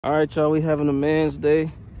All right, y'all, we having a man's day.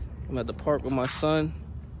 I'm at the park with my son.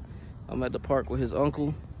 I'm at the park with his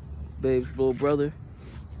uncle, Babe's little brother.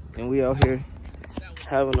 And we out here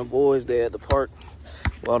having a boys' day at the park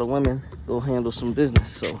while the women go handle some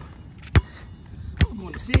business. So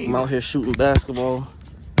I'm out here shooting basketball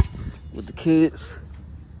with the kids.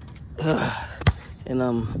 And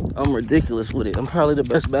I'm ridiculous with it. I'm probably the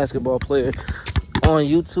best basketball player on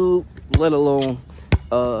YouTube, let alone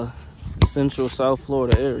Central South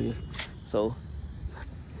Florida area. So,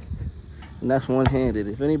 and that's one-handed.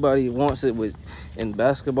 If anybody wants it in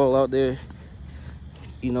basketball out there,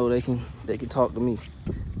 you know, they can talk to me.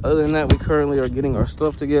 Other than that, we currently are getting our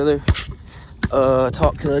stuff together.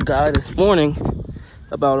 Talked to a guy this morning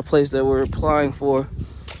about a place that we're applying for.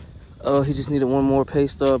 He just needed one more pay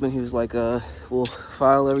stub, and he was like, we'll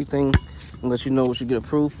file everything and let you know what you get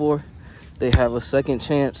approved for. They have a second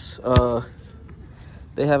chance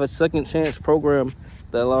program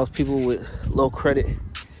that allows people with low credit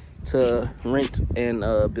to rent and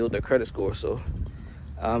build their credit score. So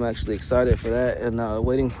I'm actually excited for that, and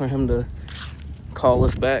waiting for him to call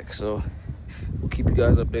us back. So we'll keep you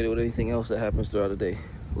guys updated with anything else that happens throughout the day.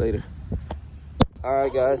 Later. All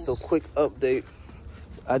right, guys, so quick update.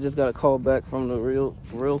 I just got a call back from the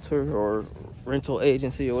realtor or rental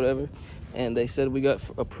agency or whatever, and they said we got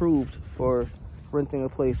approved for renting a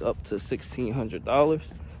place up to $1,600.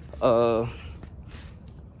 I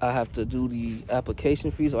have to do the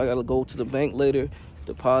application fee, so I gotta go to the bank later,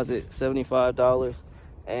 deposit $75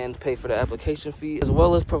 and pay for the application fee, as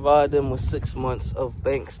well as provide them with 6 months of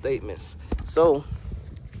bank statements. So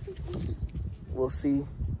we'll see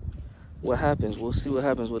what happens. We'll see what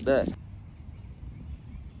happens with that.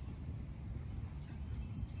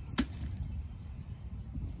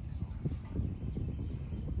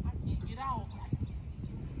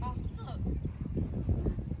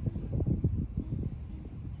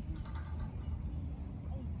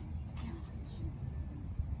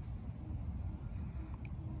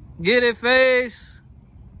 Get it, face.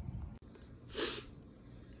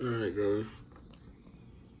 All right, guys.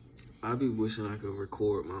 I be wishing I could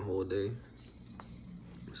record my whole day.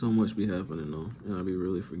 So much be happening though, and I be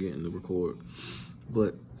really forgetting to record.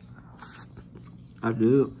 But I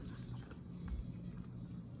did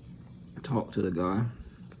talk to the guy,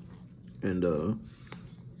 and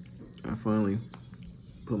I finally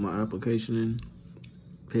put my application in,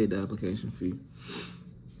 paid the application fee,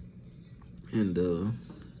 and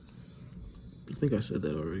I think I said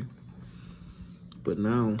that already. But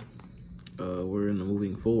now we're in the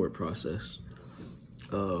moving forward process.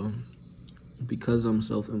 Because I'm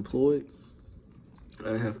self-employed,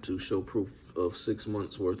 I have to show proof of 6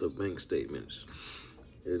 months worth of bank statements.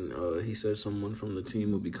 And he said someone from the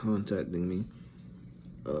team will be contacting me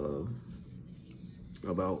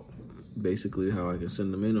about basically how I can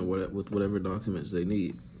send them in or with whatever documents they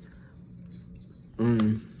need.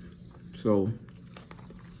 So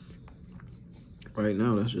right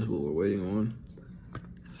now, that's just what we're waiting on.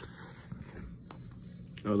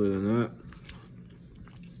 Other than that,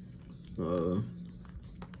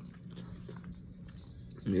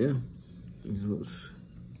 yeah,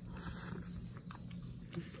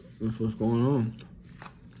 that's what's going on.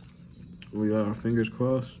 We got our fingers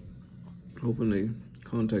crossed, hoping they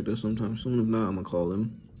contact us sometime soon. If not, I'm gonna call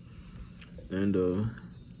them, and you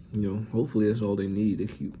know, hopefully that's all they need. They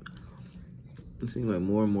keep, it seems like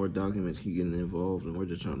more and more documents keep getting involved, and we're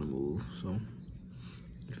just trying to move. So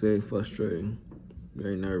it's very frustrating,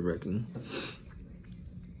 very nerve-wracking.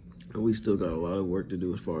 And we still got a lot of work to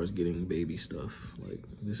do as far as getting baby stuff. Like,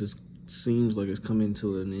 seems like it's coming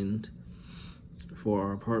to an end for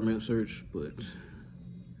our apartment search, but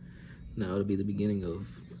now it'll be the beginning of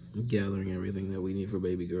gathering everything that we need for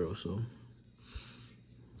baby girl. So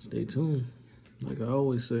stay tuned. Like I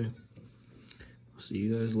always say, I'll see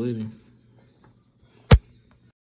you guys later.